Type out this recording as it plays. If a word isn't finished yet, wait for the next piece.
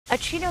A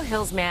Chino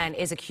Hills man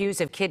is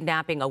accused of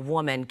kidnapping a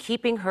woman,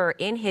 keeping her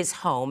in his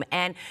home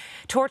and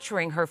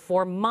torturing her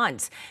for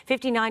months.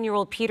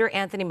 59-year-old Peter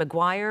Anthony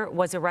McGuire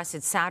was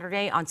arrested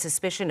Saturday on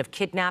suspicion of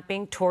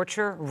kidnapping,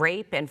 torture,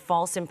 rape, and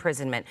false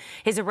imprisonment.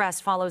 His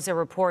arrest follows a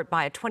report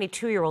by a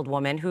 22-year-old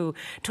woman who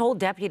told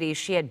deputies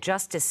she had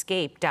just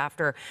escaped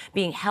after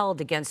being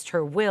held against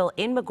her will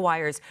in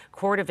McGuire's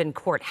Cordovan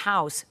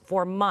courthouse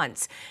for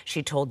months.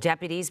 She told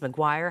deputies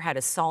McGuire had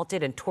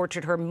assaulted and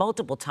tortured her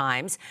multiple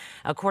times.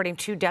 According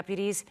to deputies,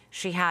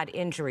 she had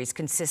injuries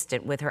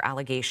consistent with her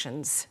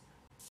allegations.